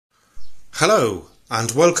Hello and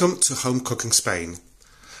welcome to Home Cooking Spain.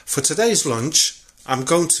 For today's lunch I'm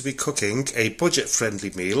going to be cooking a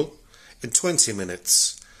budget-friendly meal in 20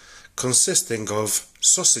 minutes consisting of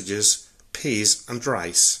sausages, peas and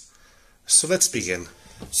rice. So let's begin.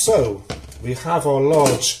 So we have our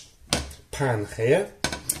large pan here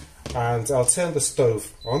and I'll turn the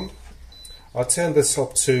stove on. I'll turn this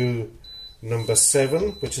up to number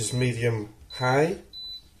 7, which is medium high,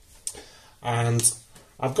 and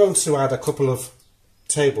I'm going to add a couple of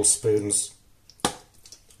tablespoons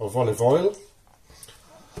of olive oil,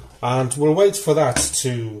 and we'll wait for that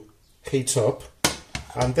to heat up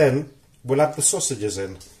and then we'll add the sausages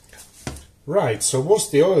in. Right, so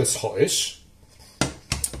once the oil is hottish,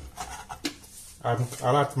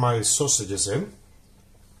 I'll add my sausages in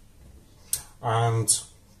and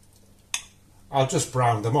I'll just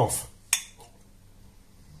brown them off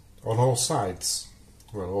on all sides.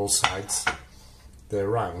 Well, all sides, they're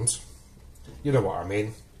round, you know what I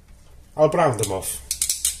mean. I'll brown them off.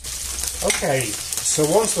 Okay, so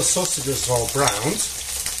once the sausages are browned,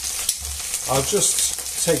 I'll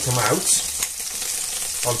just take them out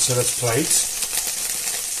onto this plate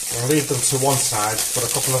and leave them to one side for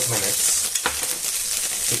a couple of minutes,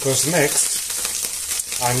 because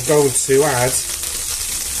next I'm going to add,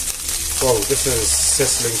 whoa, this is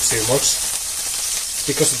sizzling too much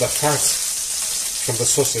because of the fat from the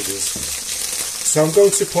sausages. So I'm going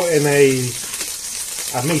to put in a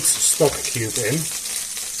meat stock cube in.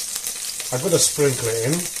 I'm going to sprinkle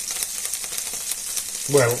it in.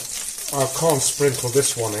 Well, I can't sprinkle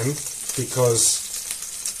this one in because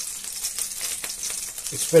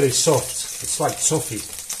it's very soft. It's like toffee.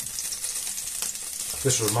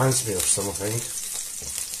 This reminds me of something.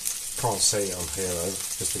 Can't say it on here though,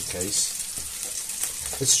 just in case.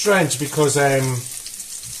 It's strange because I've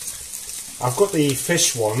got the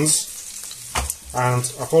fish ones and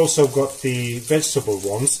I've also got the vegetable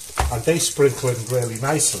ones, and they sprinkle in really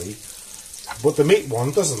nicely, but the meat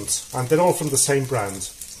one doesn't, and they're all from the same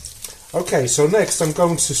brand. Okay, so next I'm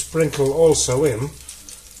going to sprinkle also in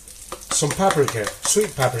some paprika,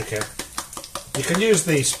 sweet paprika. You can use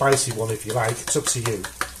the spicy one if you like, it's up to you.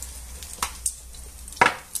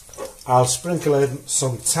 I'll sprinkle in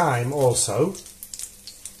some thyme also.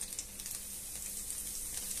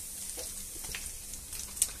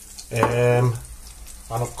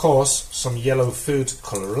 And of course some yellow food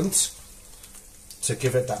colourant to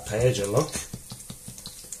give it that paella look.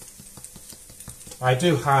 I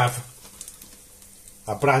do have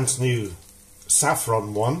a brand new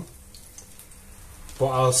saffron one, but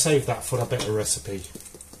I'll save that for a better recipe.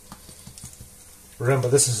 Remember,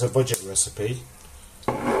 this is a budget recipe.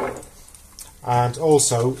 And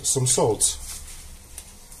also some salt.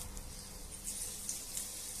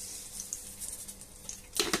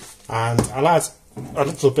 And I'll add a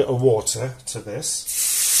little bit of water to this.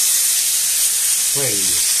 Hey,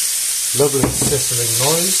 lovely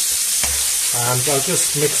sizzling noise. And I'll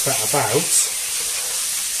just mix that about.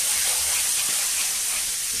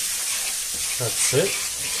 That's it.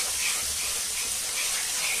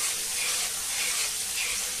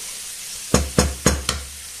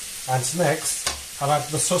 And next, I'll add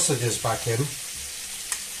the sausages back in.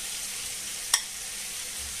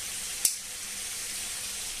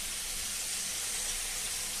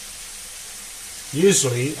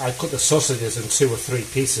 Usually I cut the sausages in 2 or 3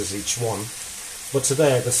 pieces each one, but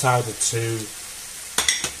today I decided to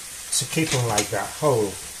keep them like that,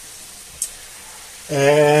 whole.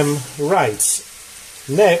 Right,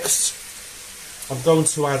 next I'm going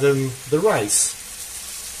to add in the rice.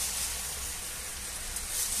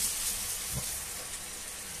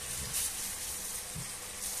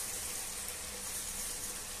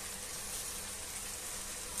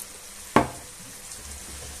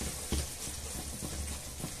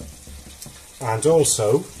 And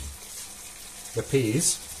also the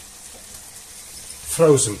peas,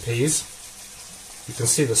 frozen peas. You can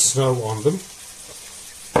see the snow on them.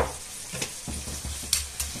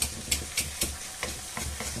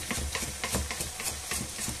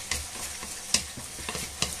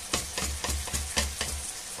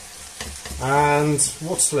 And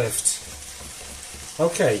what's left?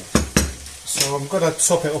 Okay, so I'm going to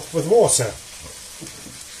top it up with water.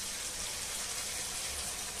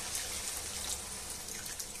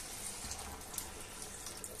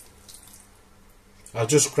 I'll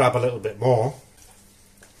just grab a little bit more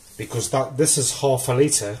because this is half a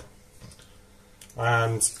litre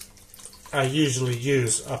and I usually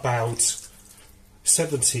use about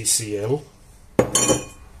 70 cl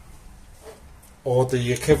or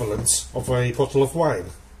the equivalent of a bottle of wine,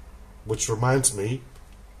 which reminds me,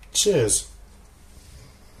 cheers.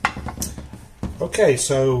 Okay,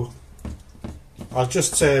 so I'll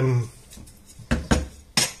just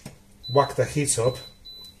whack the heat up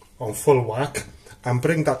on full whack and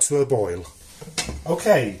bring that to a boil.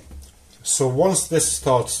 Okay, so once this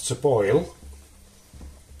starts to boil,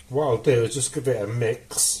 what I'll do is just give it a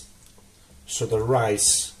mix so the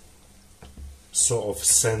rice sort of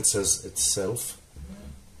centres itself,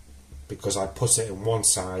 because I put it in one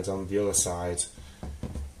side on the other side.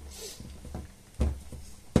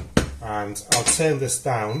 And I'll turn this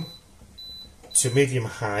down to medium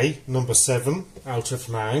high, number 7 out of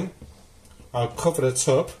 9. I'll cover it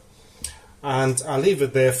up and I'll leave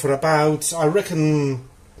it there for about, I reckon,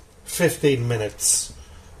 15 minutes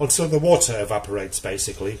until the water evaporates,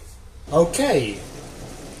 basically. Okay,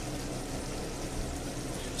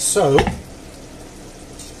 so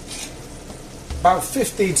about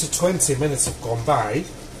 15 to 20 minutes have gone by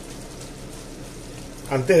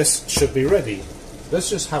and this should be ready. Let's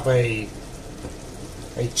just have a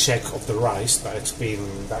check of the rice that it's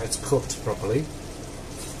cooked properly.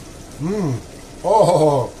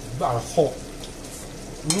 Oh, that's hot.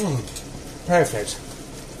 Perfect.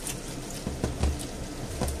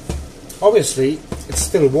 Obviously, it's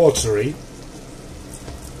still watery.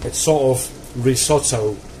 It's sort of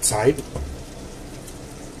risotto type.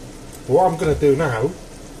 But what I'm going to do now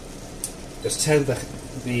is turn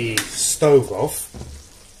the stove off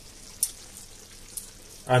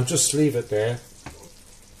and just leave it there.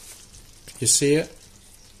 You see it?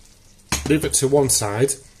 Leave it to one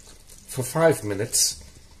side for 5 minutes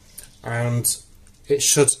and it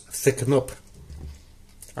should thicken up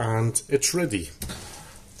and it's ready.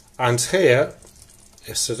 And here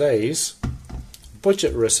is today's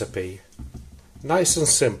budget recipe. Nice and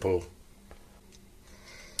simple.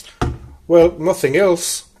 Well, nothing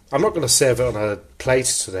else. I'm not going to serve it on a plate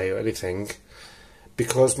today or anything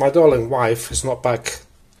because my darling wife is not back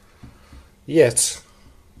yet.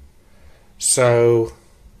 So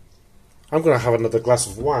I'm going to have another glass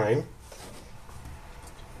of wine.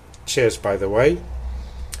 Cheers, by the way.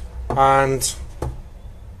 And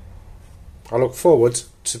I look forward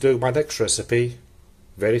to doing my next recipe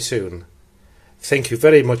very soon. Thank you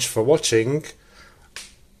very much for watching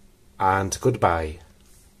and goodbye.